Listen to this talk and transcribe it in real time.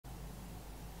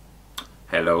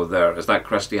Hello there, is that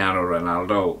Cristiano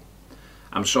Ronaldo?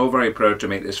 I'm so very proud to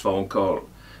make this phone call.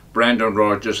 Brendan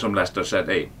Rodgers from Leicester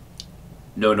City.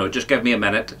 No, just give me a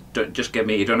minute. Just give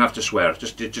me, you don't have to swear.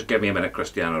 Just give me a minute,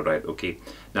 Cristiano, right? Okay.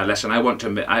 Now listen, I want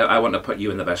to put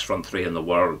you in the best front three in the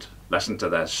world. Listen to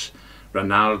this.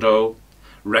 Ronaldo,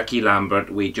 Ricky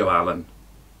Lambert, Joe Allen.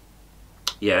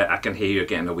 Yeah, I can hear you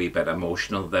getting a wee bit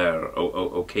emotional there.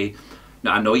 Okay.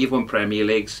 Now I know you've won Premier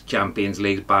Leagues, Champions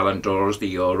Leagues, Ballon d'Ors,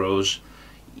 the Euros,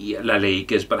 La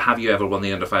Ligas, but have you ever won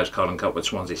the Under-5s Carling Cup with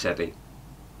Swansea City?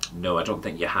 No, I don't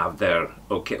think you have there.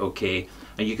 Okay.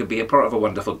 And you could be a part of a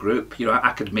wonderful group. You know,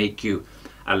 I could make you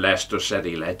a Leicester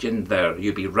City legend there.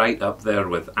 You'd be right up there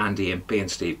with Andy Impey and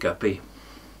Steve Guppy.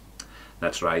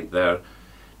 That's right there.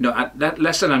 No,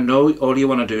 listen, I know all you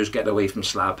want to do is get away from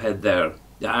Slabhead there.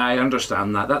 I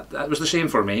understand that. That was the same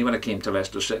for me when it came to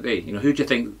Leicester City. You know, who do you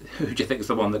think is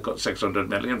the one that got 600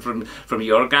 million from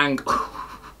your gang?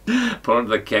 Part of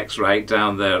the kicks right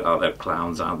down there. Oh, they're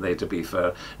clowns, aren't they, to be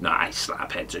fair? No,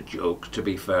 Slabhead's a joke, to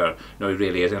be fair. No, he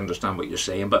really is. I understand what you're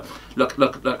saying. But look,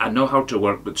 I know how to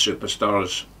work with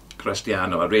superstars,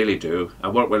 Cristiano. I really do. I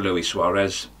worked with Luis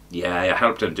Suarez. Yeah, I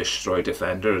helped him destroy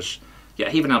defenders. Yeah,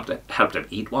 I even helped him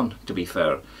eat one, to be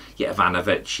fair. Yeah,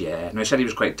 Ivanovic, yeah. No, he said he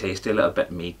was quite tasty, a little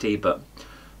bit meaty, but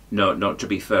no, not to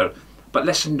be fair. But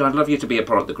listen, I'd love you to be a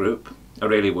part of the group. I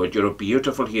really would. You're a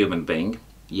beautiful human being.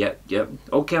 Yep.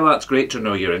 Okay, well, that's great to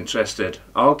know you're interested.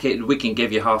 Okay, we can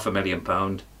give you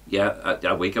 £500,000. Yeah,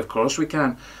 a week, of course we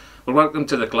can. Well, welcome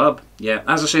to the club. Yeah,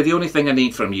 as I say, the only thing I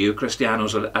need from you, Cristiano,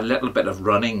 is a little bit of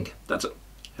running. That's it.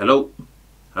 Hello?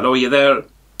 Hello, are you there?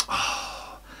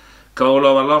 Oh,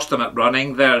 Colo, I lost him at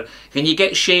running there. Can you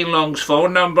get Shane Long's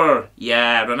phone number?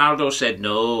 Yeah, Ronaldo said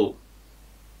no.